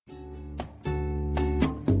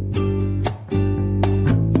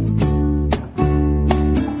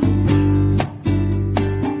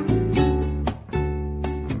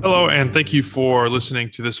everyone. Thank you for listening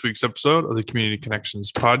to this week's episode of the Community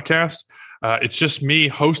Connections podcast. It's just me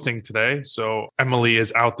hosting today. So Emily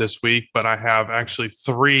is out this week, but I have actually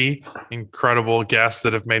 3 incredible guests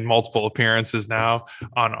that have made multiple appearances now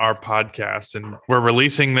on our podcast. And we're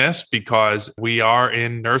releasing this because we are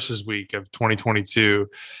in Nurses Week of 2022.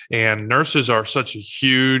 And nurses are such a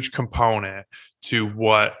huge component to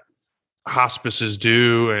what hospices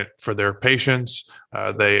do for their patients.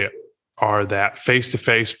 They are that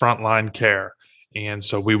face-to-face frontline care. And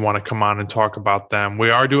so we want to come on and talk about them.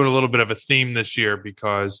 We are doing a little bit of a theme this year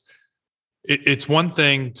because it's one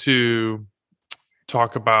thing to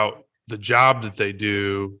talk about the job that they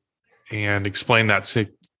do and explain that to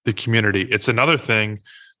the community. It's another thing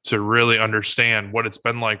to really understand what it's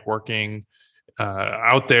been like working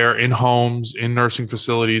out there in homes, in nursing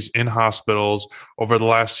facilities, in hospitals over the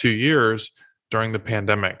last 2 years during the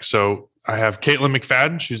pandemic. So I have Caitlin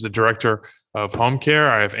McFadden. She's the director of home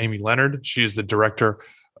care. I have Amy Leonard. She is the director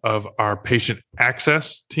of our patient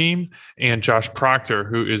access team, and Josh Proctor,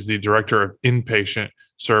 who is the director of inpatient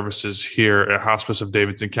services here at Hospice of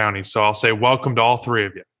Davidson County. So I'll say welcome to all 3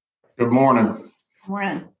 of you. Good morning. Good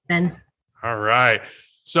morning, Ben. All right.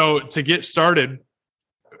 So to get started,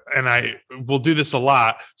 and I will do this a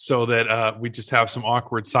lot so that we just have some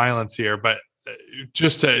awkward silence here, but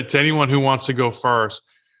just to anyone who wants to go first,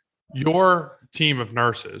 your team of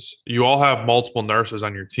nurses, you all have multiple nurses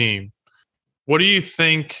on your team. What do you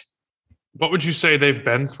think, what would you say they've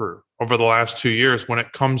been through over the last 2 years when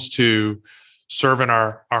it comes to serving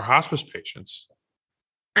our hospice patients?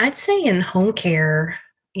 I'd say in home care,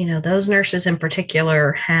 those nurses in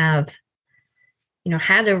particular have,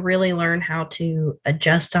 had to really learn how to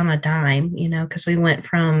adjust on a dime, because we went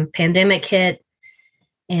from pandemic hit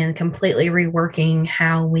and completely reworking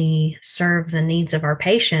how we serve the needs of our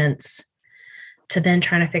patients to then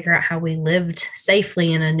trying to figure out how we lived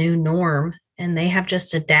safely in a new norm. And they have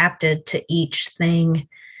just adapted to each thing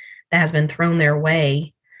that has been thrown their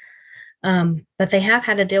way. But they have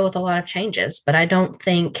had to deal with a lot of changes. But I don't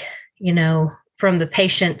think, from the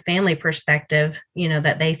patient family perspective,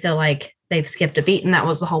 that they feel like they've skipped a beat. And that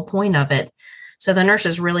was the whole point of it. So the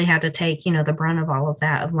nurses really had to take, the brunt of all of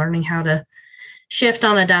that, of learning how to shift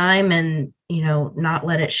on a dime and, not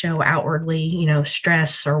let it show outwardly,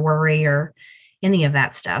 stress or worry or any of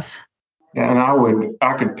that stuff. Yeah, and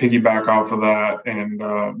I could piggyback off of that, and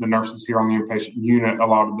the nurses here on the inpatient unit, a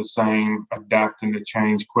lot of the same, adapting to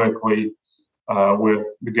change quickly with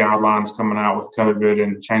the guidelines coming out with COVID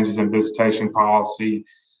and changes in visitation policy,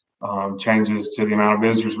 changes to the amount of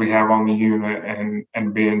visitors we have on the unit,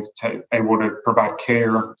 and being able to provide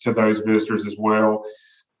care to those visitors as well,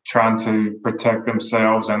 trying to protect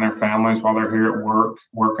themselves and their families while they're here at work,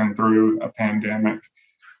 working through a pandemic.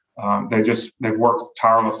 They've worked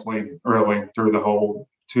tirelessly really through the whole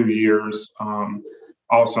 2 years.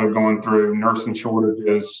 Also going through nursing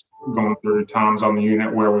shortages, going through times on the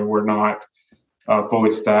unit where we were not fully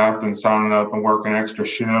staffed and signing up and working extra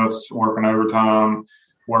shifts, working overtime,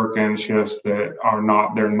 working shifts that are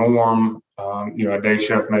not their norm. A day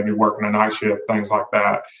shift, maybe working a night shift, things like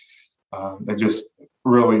that. They just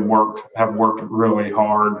really have worked really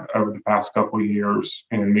hard over the past couple of years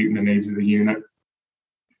in meeting the needs of the unit.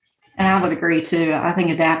 And I would agree too. I think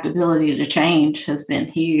adaptability to change has been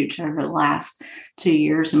huge over the last 2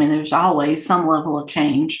 years. I mean, there's always some level of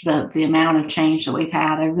change, but the amount of change that we've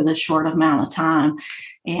had over this short amount of time,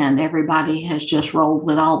 and everybody has just rolled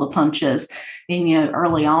with all the punches. And,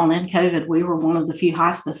 early on in COVID, we were one of the few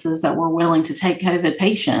hospices that were willing to take COVID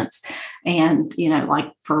patients. And,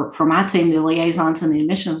 like for my team, the liaisons and the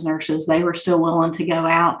admissions nurses, they were still willing to go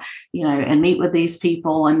out, and meet with these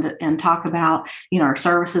people and talk about, our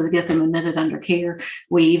services, get them admitted under care.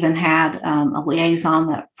 We even had a liaison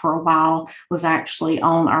that for a while was actually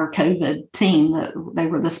on our COVID team. That they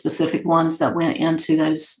were the specific ones that went into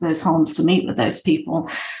those homes to meet with those people.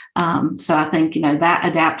 So I think, that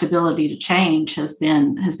adaptability to change has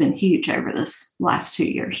been huge over this last 2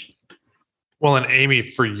 years. Well, and Amy,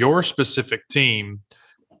 for your specific team,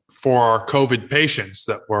 for our COVID patients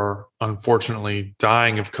that were unfortunately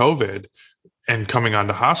dying of COVID and coming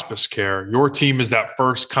onto hospice care, your team is that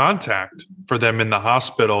first contact for them in the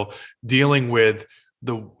hospital, dealing with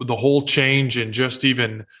the whole change in just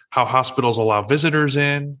even how hospitals allow visitors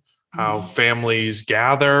in, how families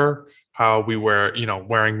gather, how we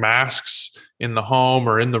wearing masks in the home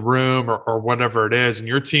or in the room or whatever it is. And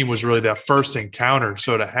your team was really that first encounter.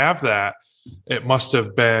 So to have that, it must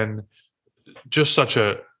have been just such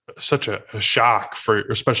a shock for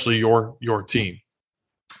especially your team.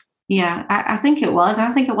 Yeah, I think it was.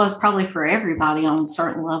 I think it was probably for everybody on a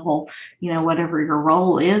certain level, whatever your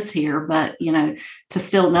role is here. But, to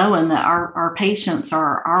still knowing that our patients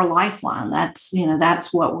are our lifeline.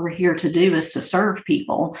 That's what we're here to do, is to serve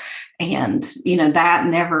people. And, that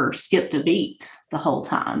never skipped a beat the whole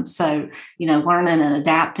time. So, learning and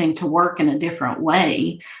adapting to work in a different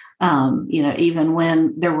way. Even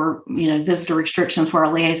when there were, visitor restrictions where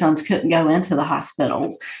our liaisons couldn't go into the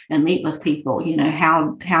hospitals and meet with people,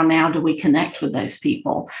 how now do we connect with those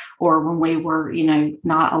people? Or when we were,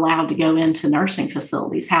 not allowed to go into nursing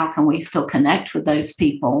facilities, how can we still connect with those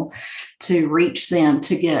people to reach them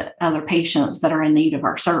to get other patients that are in need of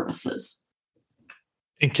our services?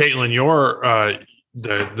 And Caitlin, your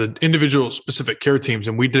the individual specific care teams,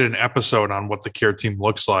 and we did an episode on what the care team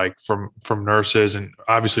looks like from nurses, and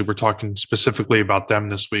obviously we're talking specifically about them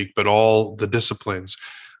this week, but all the disciplines,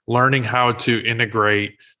 learning how to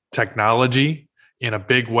integrate technology in a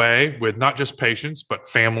big way with not just patients but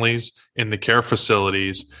families in the care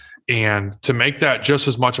facilities, and to make that just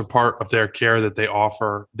as much a part of their care that they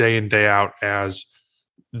offer day in, day out as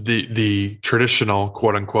the traditional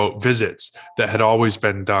quote unquote visits that had always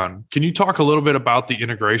been done. Can you talk a little bit about the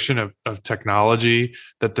integration of technology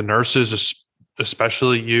that the nurses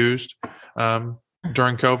especially used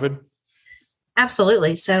during COVID?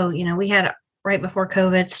 Absolutely. So, we had right before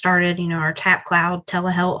COVID started, our Tap Cloud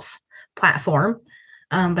telehealth platform,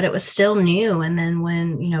 but it was still new. And then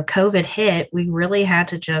when, COVID hit, we really had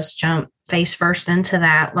to just jump face first into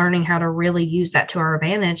that, learning how to really use that to our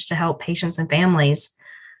advantage to help patients and families.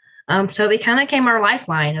 So it kind of became our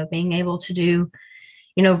lifeline of being able to do,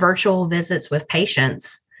 virtual visits with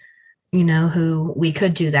patients, who we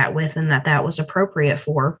could do that with and that was appropriate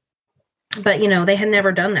for. But, they had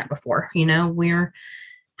never done that before. We're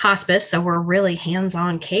hospice, so we're really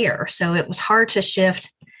hands-on care. So it was hard to shift.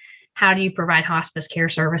 How do you provide hospice care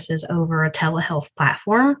services over a telehealth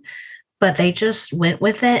platform? But they just went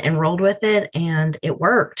with it and rolled with it, and it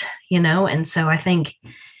worked, And so I think,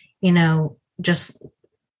 just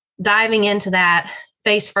diving into that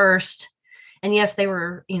face first. And yes, they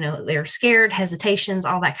were, they're scared, hesitations,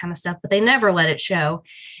 all that kind of stuff, but they never let it show.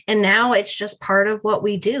 And now it's just part of what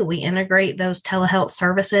we do. We integrate those telehealth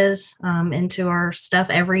services into our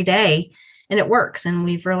stuff every day, and it works. And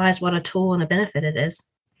we've realized what a tool and a benefit it is.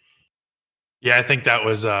 Yeah, I think that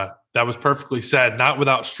was perfectly said. Not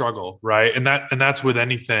without struggle, right? And that's with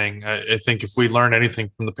anything. I think if we learn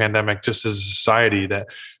anything from the pandemic, just as a society,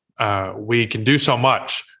 that we can do so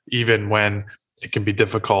much, even when it can be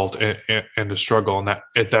difficult and a struggle. And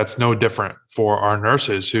that's no different for our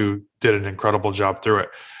nurses, who did an incredible job through it.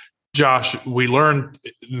 Josh, we learned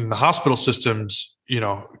in the hospital systems,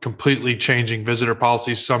 completely changing visitor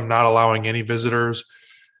policies, some not allowing any visitors.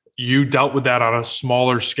 You dealt with that on a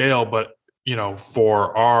smaller scale, but,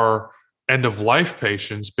 for our end of life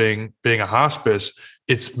patients being a hospice,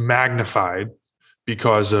 it's magnified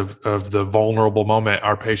because of the vulnerable moment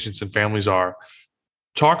our patients and families are.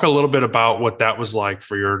 Talk a little bit about what that was like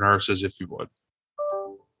for your nurses, if you would.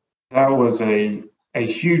 That was a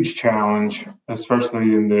huge challenge,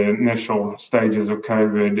 especially in the initial stages of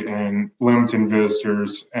COVID and limiting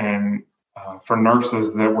visitors. And for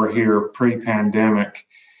nurses that were here pre-pandemic,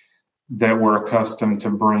 that were accustomed to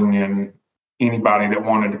bring in anybody that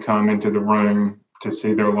wanted to come into the room to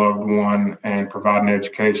see their loved one and provide an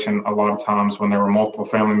education. A lot of times when there were multiple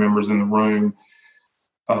family members in the room,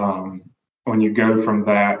 when you go from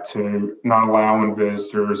that to not allowing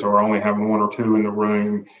visitors or only having one or two in the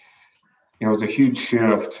room, it was a huge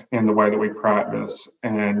shift in the way that we practice,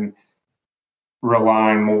 and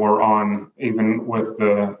relying more on, even with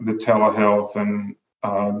the telehealth and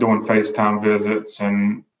doing FaceTime visits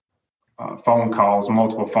and phone calls,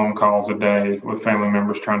 multiple phone calls a day with family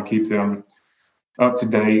members, trying to keep them up to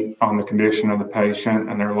date on the condition of the patient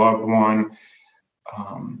and their loved one.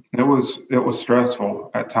 It was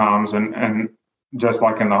stressful at times, and just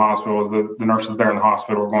like in the hospitals, the nurses there in the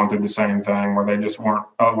hospital were going through the same thing, where they just weren't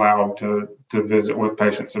allowed to visit with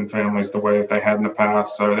patients and families the way that they had in the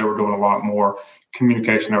past. So they were doing a lot more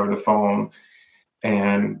communication over the phone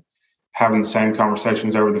and having the same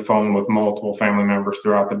conversations over the phone with multiple family members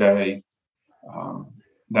throughout the day.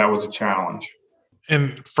 That was a challenge.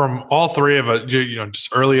 And from all three of us,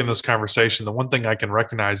 just early in this conversation, the one thing I can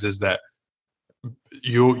recognize is that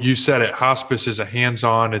you said it, hospice is a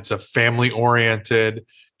hands-on, it's a family-oriented,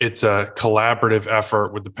 it's a collaborative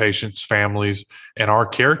effort with the patients, families, and our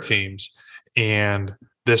care teams. And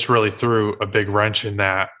this really threw a big wrench in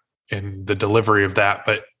the delivery of that.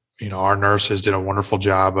 But, our nurses did a wonderful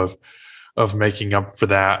job of making up for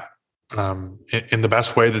that in the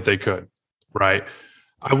best way that they could, right?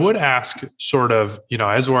 I would ask sort of,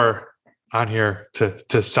 as we're on here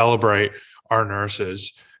to celebrate our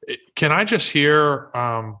nurses. Can I just hear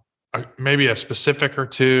maybe a specific or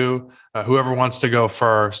two, whoever wants to go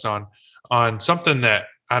first on something that,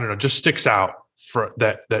 I don't know, just sticks out for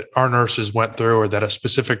that our nurses went through, or that a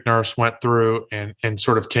specific nurse went through and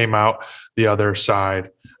sort of came out the other side,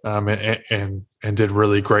 and did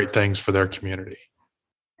really great things for their community?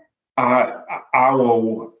 I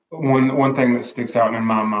will. One thing that sticks out in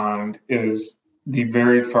my mind is the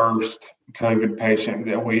very first COVID patient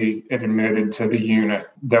that we admitted to the unit.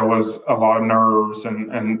 There was a lot of nerves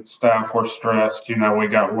and staff were stressed. We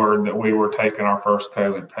got word that we were taking our first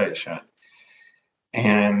COVID patient.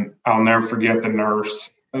 And I'll never forget the nurse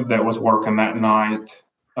that was working that night.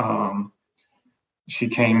 She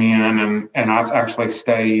came in and I actually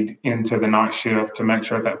stayed into the night shift to make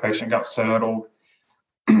sure that patient got settled.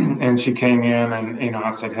 And she came in and,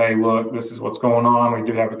 I said, hey, look, this is what's going on. We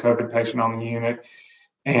do have a COVID patient on the unit.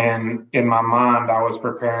 And in my mind, I was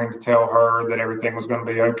preparing to tell her that everything was going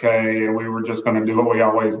to be okay. And we were just going to do what we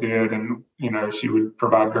always did. And, she would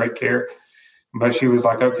provide great care. But she was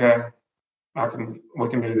like, okay, we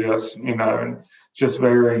can do this, and just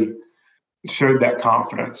showed that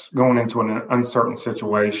confidence going into an uncertain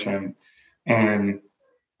situation. And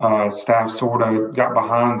staff sort of got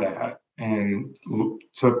behind that and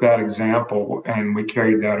took that example, and we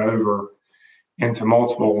carried that over into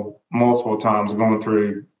multiple times, going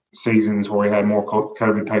through seasons where we had more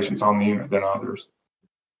COVID patients on the unit than others.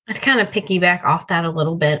 I'd kind of piggyback off that a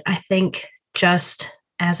little bit. I think just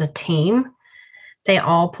as a team, they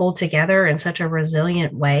all pulled together in such a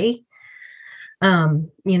resilient way.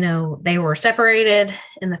 They were separated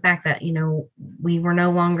in the fact that, we were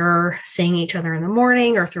no longer seeing each other in the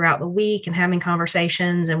morning or throughout the week and having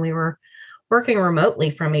conversations, and we were working remotely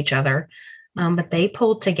from each other. But they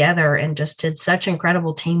pulled together and just did such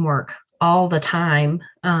incredible teamwork all the time.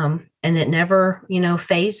 And it never,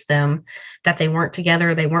 fazed them that they weren't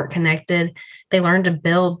together. They weren't connected. They learned to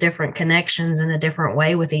build different connections in a different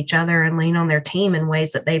way with each other and lean on their team in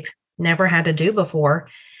ways that they've never had to do before.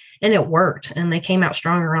 And it worked, and they came out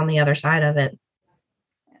stronger on the other side of it.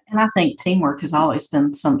 And I think teamwork has always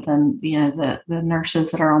been something, the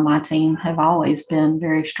nurses that are on my team have always been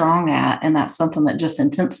very strong at. And that's something that just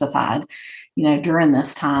intensified, during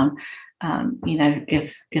this time.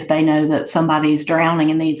 If they know that somebody's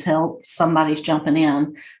drowning and needs help, somebody's jumping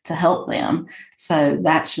in to help them. So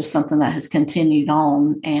that's just something that has continued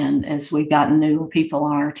on. And as we've gotten newer people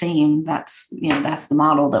on our team, that's the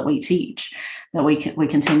model that we teach, that we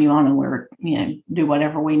continue on, and we're, do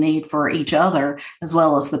whatever we need for each other as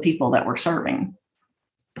well as the people that we're serving.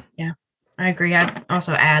 Yeah, I agree. I'd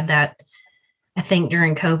also add that I think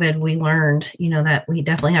during COVID, we learned, that we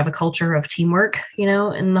definitely have a culture of teamwork,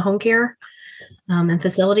 in the home care and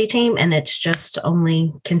facility team. And it's just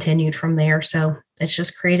only continued from there. So it's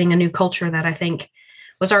just creating a new culture that I think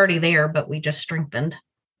was already there, but we just strengthened.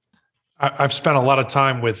 I've spent a lot of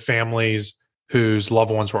time with families whose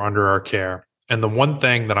loved ones were under our care. And the one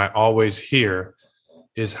thing that I always hear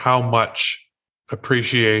is how much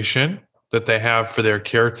appreciation that they have for their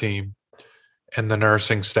care team and the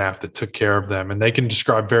nursing staff that took care of them. And they can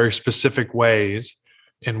describe very specific ways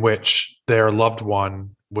in which their loved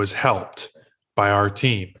one was helped by our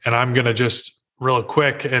team. And I'm going to just real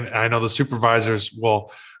quick, and I know the supervisors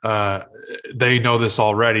will, they know this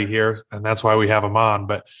already here, and that's why we have them on.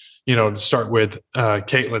 But, to start with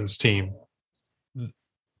Caitlin's team,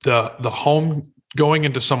 the home, going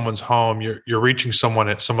into someone's home, you're reaching someone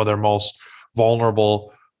at some of their most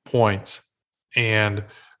vulnerable points. And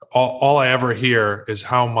all I ever hear is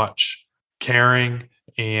how much caring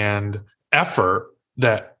and effort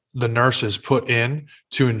that the nurses put in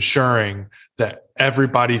to ensuring that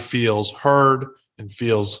everybody feels heard and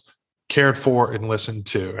feels cared for and listened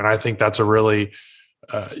to. And I think that's a really,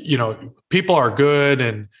 people are good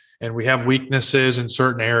and we have weaknesses in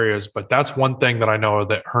certain areas, but that's one thing that I know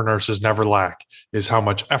that her nurses never lack, is how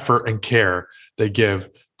much effort and care they give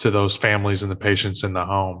to those families and the patients in the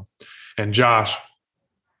home. And Josh,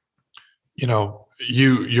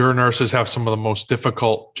 your nurses have some of the most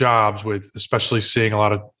difficult jobs with, especially seeing a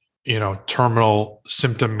lot of, terminal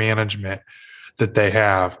symptom management that they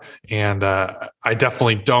have. And I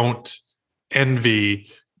definitely don't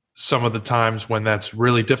envy some of the times when that's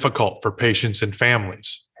really difficult for patients and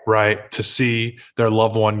families, right? To see their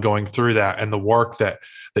loved one going through that, and the work that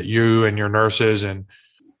you and your nurses and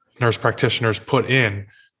nurse practitioners put in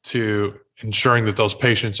to ensuring that those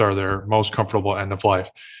patients are their most comfortable end of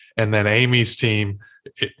life. And then Amy's team,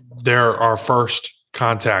 they're our first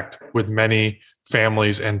contact with many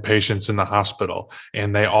families and patients in the hospital.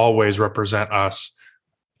 And they always represent us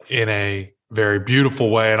in a very beautiful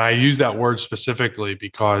way. And I use that word specifically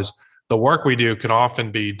because the work we do can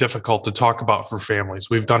often be difficult to talk about for families.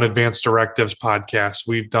 We've done advanced directives podcasts.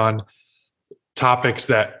 We've done topics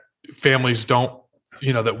that families don't,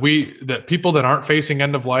 that people that aren't facing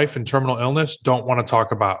end of life and terminal illness don't want to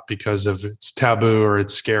talk about because of it's taboo or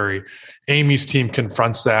it's scary. Amy's team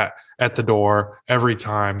confronts that at the door every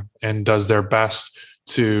time and does their best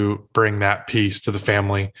to bring that peace to the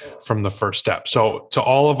family from the first step. So to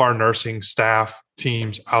all of our nursing staff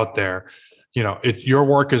teams out there, your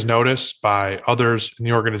work is noticed by others in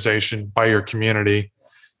the organization, by your community,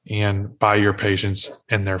 and by your patients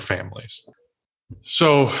and their families.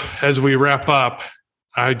 So as we wrap up,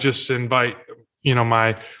 I just invite,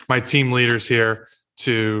 my team leaders here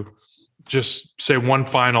to just say one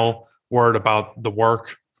final word about the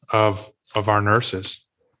work of our nurses.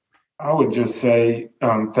 I would just say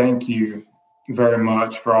thank you very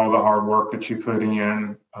much for all the hard work that you put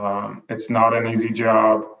in. It's not an easy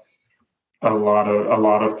job. A lot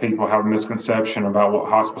of people have a misconception about what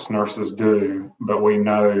hospice nurses do, but we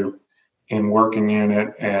know in working in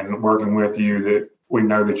it and working with you that we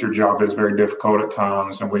know that your job is very difficult at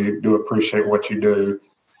times, and we do appreciate what you do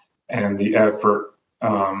and the effort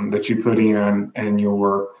that you put in and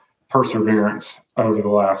your perseverance over the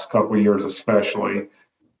last couple of years especially.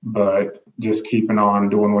 But just keeping on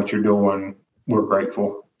doing what you're doing, we're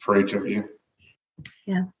grateful for each of you.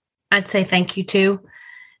 Yeah, I'd say thank you too.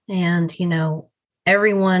 And,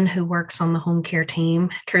 everyone who works on the home care team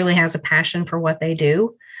truly has a passion for what they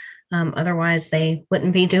do. Otherwise, they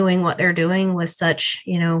wouldn't be doing what they're doing with such,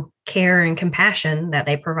 care and compassion that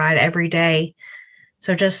they provide every day.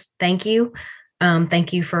 So just thank you.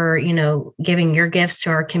 Thank you for, giving your gifts to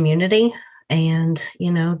our community. And,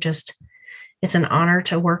 it's an honor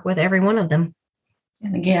to work with every one of them.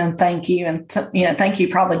 And again, thank you. And, thank you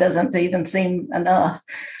probably doesn't even seem enough.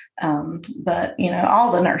 But,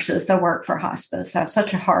 all the nurses that work for hospice have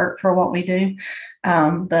such a heart for what we do.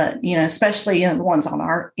 But, especially the ones on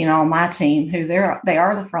on my team who they are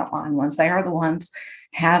the frontline ones. They are the ones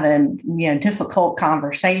having, difficult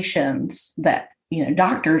conversations that,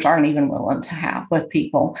 doctors aren't even willing to have with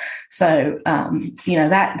people. So,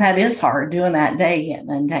 that is hard doing that day in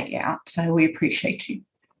and day out. So we appreciate you.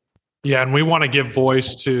 Yeah. And we want to give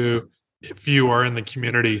voice to, if you are in the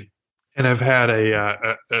community and have had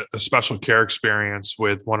a special care experience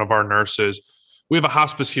with one of our nurses, we have a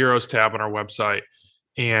Hospice Heroes tab on our website,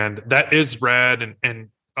 and that is read. And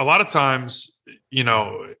a lot of times,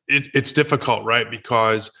 it's difficult, right?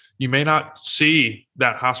 Because you may not see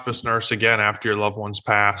that hospice nurse again after your loved one's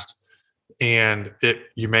passed, and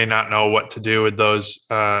you may not know what to do with those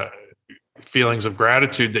feelings of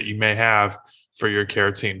gratitude that you may have for your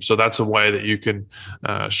care team. So that's a way that you can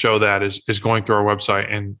show that is going through our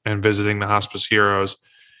website and visiting the Hospice Heroes.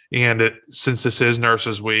 And since this is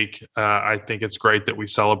Nurses Week, I think it's great that we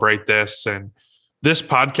celebrate this. And this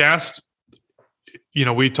podcast,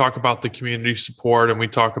 we talk about the community support, and we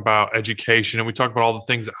talk about education, and we talk about all the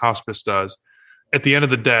things that hospice does. At the end of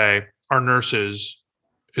the day, our nurses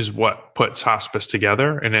is what puts hospice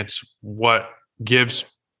together, and it's what gives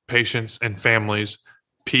patients and families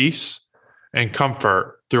peace and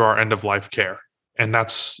comfort through our end-of-life care. And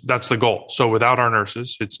that's the goal. So without our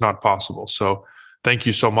nurses, it's not possible. So thank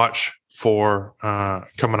you so much for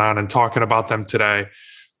coming on and talking about them today.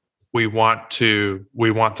 We want to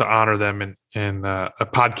honor them, and a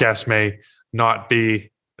podcast may not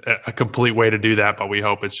be a complete way to do that, but we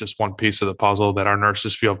hope it's just one piece of the puzzle that our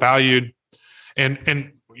nurses feel valued.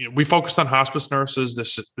 And we focus on hospice nurses.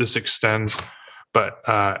 This extends. But,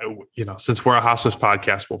 since we're a hospice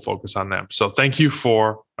podcast, we'll focus on them. So thank you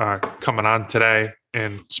for coming on today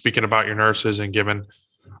and speaking about your nurses and giving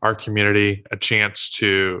our community a chance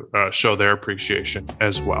to show their appreciation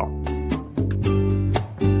as well.